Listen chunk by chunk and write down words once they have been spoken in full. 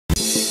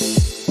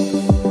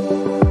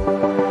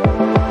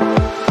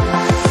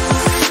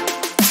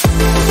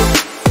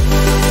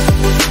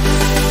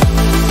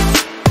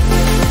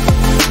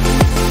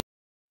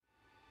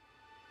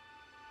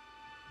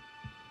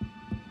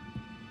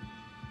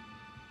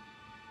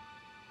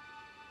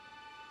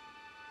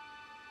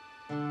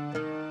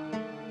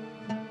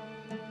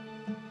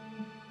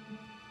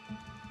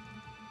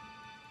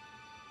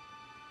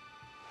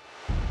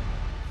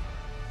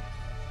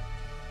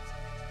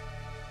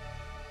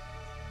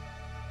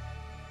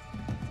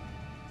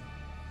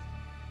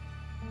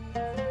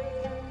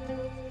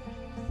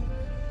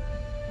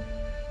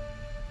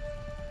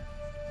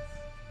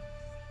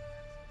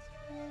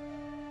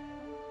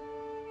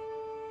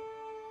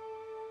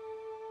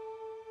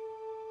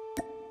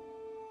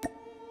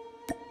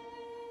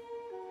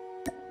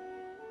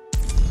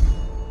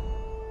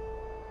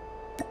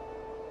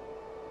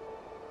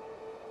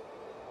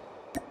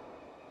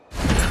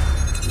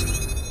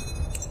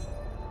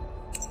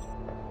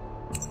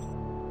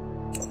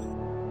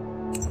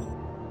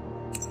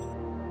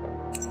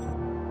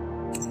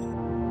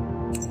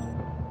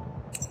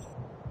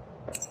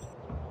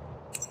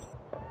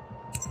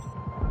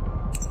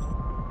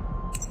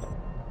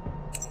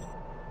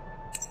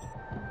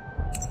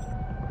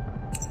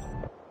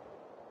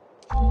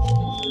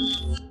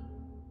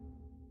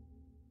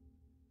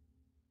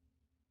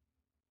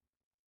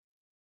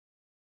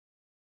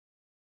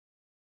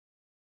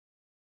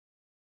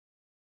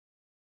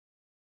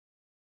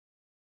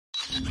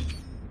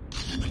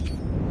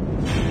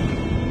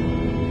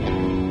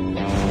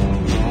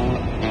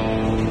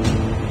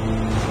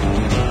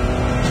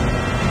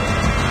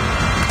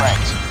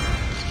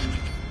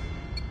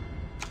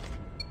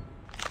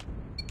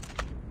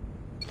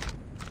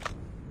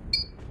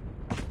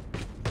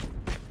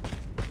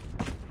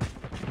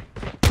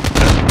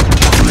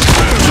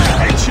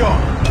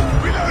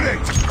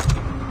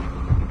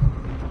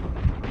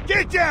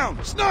Get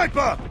down!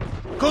 Sniper!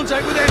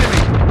 Contact with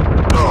enemy!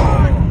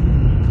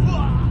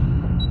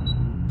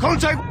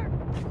 Contact!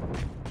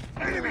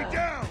 Enemy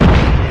down!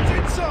 It's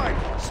inside!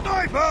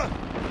 Sniper!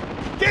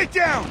 Get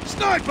down!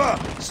 Sniper!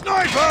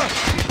 Sniper!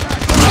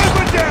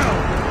 Sniper down!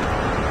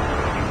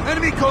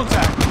 Enemy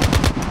contact!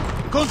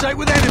 Contact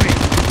with enemy!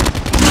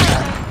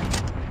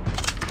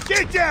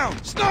 Get down!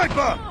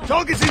 Sniper!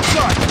 Target's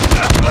inside!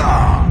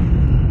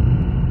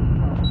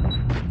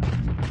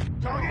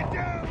 Target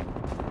down!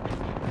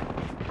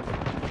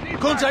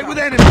 Contact with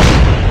enemy!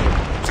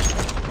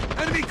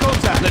 Enemy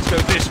contact! Let's go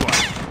this way.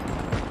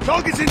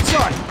 Target's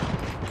inside!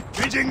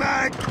 Changing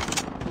mag!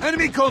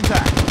 Enemy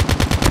contact!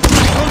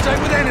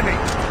 Contact with enemy!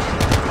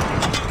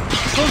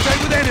 Contact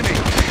with enemy!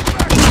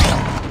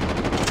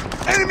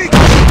 Enemy!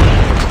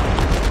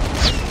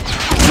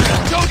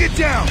 Target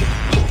down!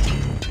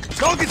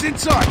 Target's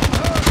inside!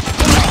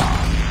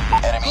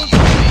 Enemy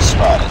UAV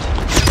spotted.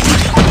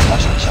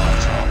 Hunter killer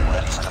drone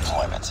ready for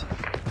deployment.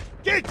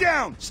 Get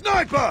down!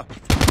 Sniper!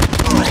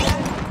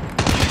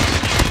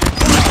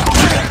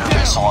 Predator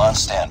missile on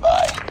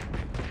standby.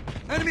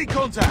 Enemy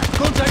contact!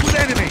 Contact with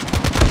enemy!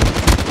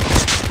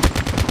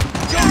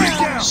 Target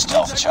down!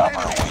 Stealth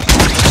chopper waiting.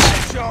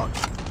 Shot!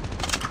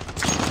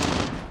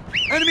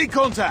 Enemy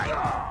contact!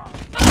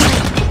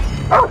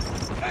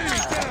 Enemy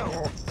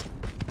down!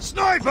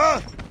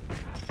 Sniper!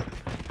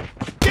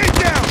 Get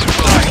down!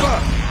 Sniper!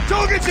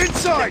 Target's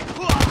inside!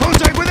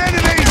 Contact with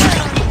enemy!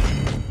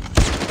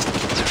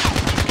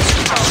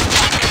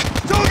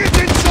 Target's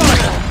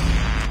inside!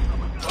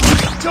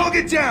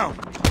 Target down!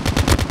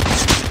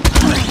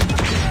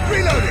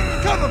 Reloading!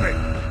 Cover me!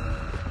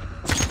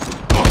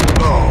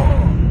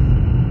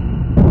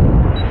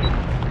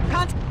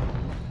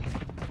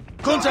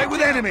 Contact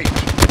with enemy!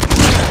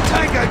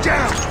 Tango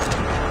down!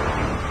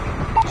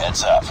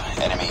 Heads up.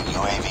 Enemy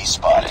UAV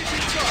spotted.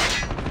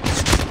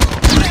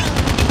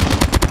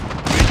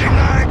 Changing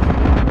mag!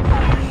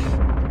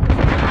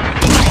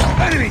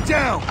 Enemy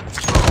down!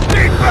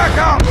 Need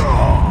backup!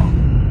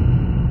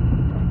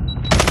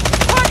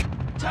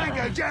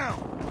 Tango down!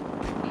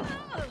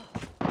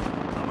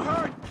 I'm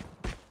hurt!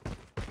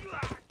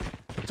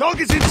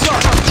 Target's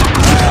inside!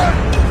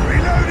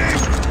 Reloading!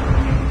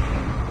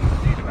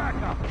 Need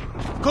backup!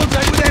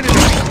 Contact with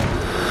enemy!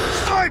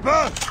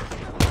 Sniper!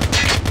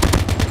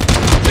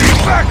 Need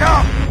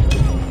backup!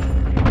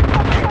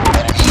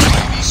 Enemy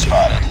UAV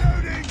spotted.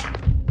 Reloading!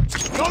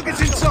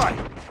 Target's inside!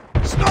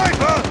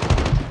 Sniper!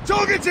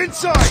 Target's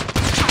inside!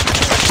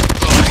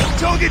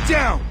 Target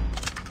down!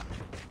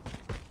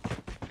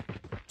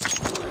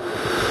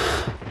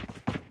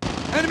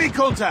 Enemy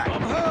contact!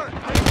 I'm hurt!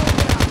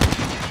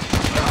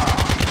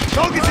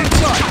 Target's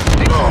inside!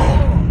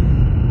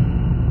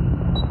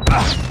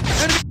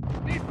 Enemy!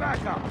 Need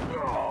backup!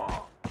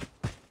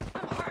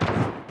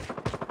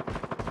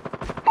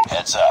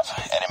 Heads up.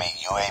 Enemy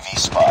UAV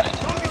spotted.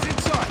 Target's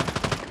inside!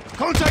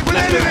 Contact with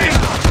enemy!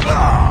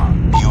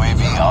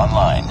 UAV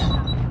online.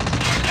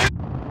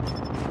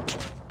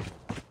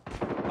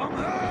 I'm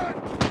hurt!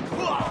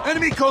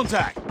 Enemy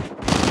contact!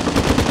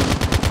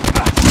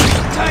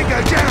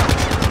 Tango down!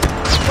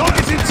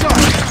 Target's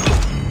inside!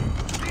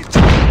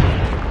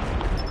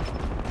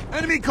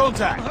 Enemy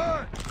contact!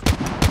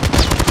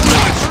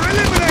 Sniper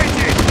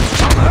eliminated!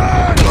 I'm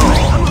hurt!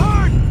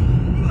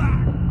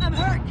 I'm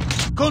hurt!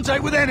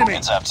 Contact with enemy!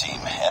 Heads up, team.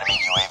 Enemy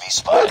UAV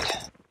spotted.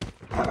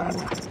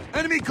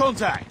 Enemy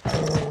contact!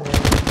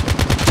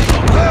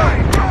 I'm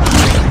hurt!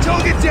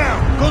 Target down!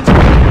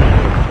 Contact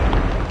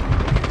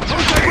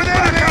with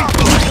enemy!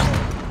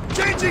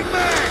 Changing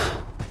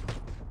mag!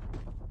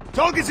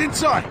 Target's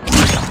inside!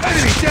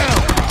 Enemy down!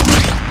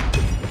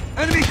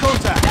 Enemy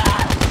contact!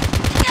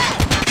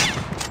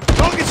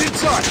 Target's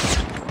inside!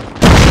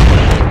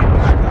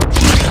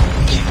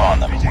 Keep on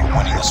them. We're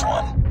winning this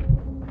one.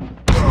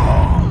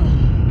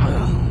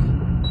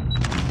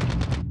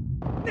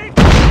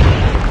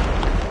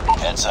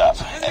 Heads up.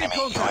 Enemy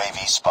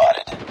UAV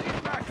spotted.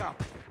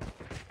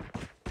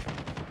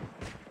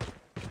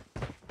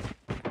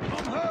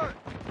 I'm hurt!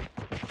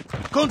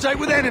 Contact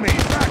with enemy!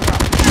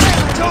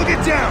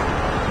 Target down!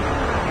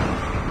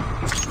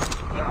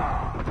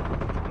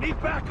 Need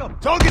backup!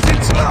 Target's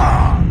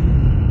inside!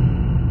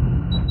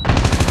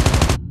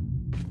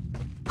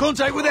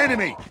 Contact with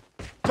enemy!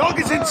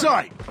 Target's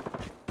inside!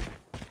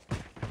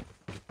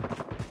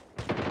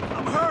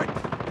 I'm hurt!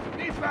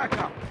 Need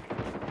backup!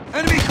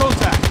 Enemy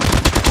contact!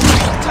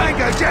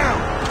 Tango down!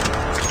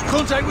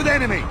 Contact with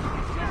enemy!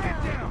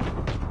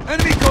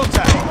 Enemy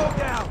contact! Go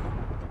down!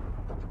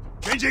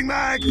 Changing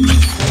mag! Target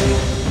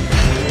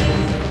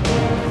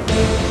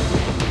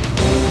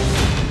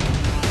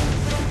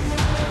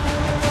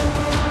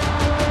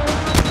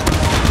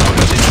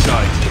in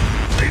sight.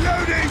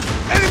 Reloading!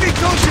 Enemy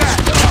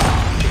contact!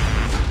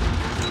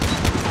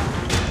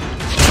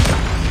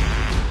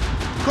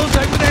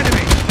 Contact with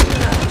enemy!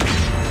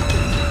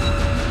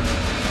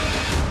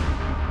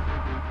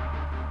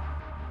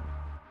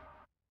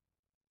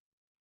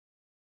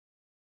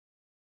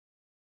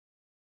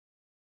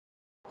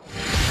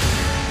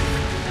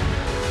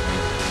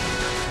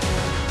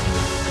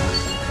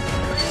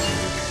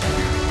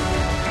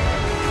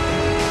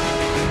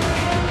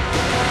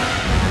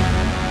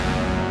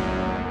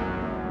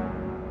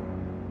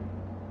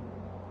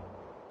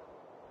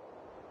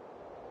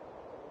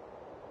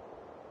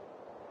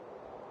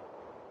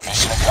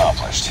 Mission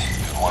accomplished.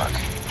 Good work.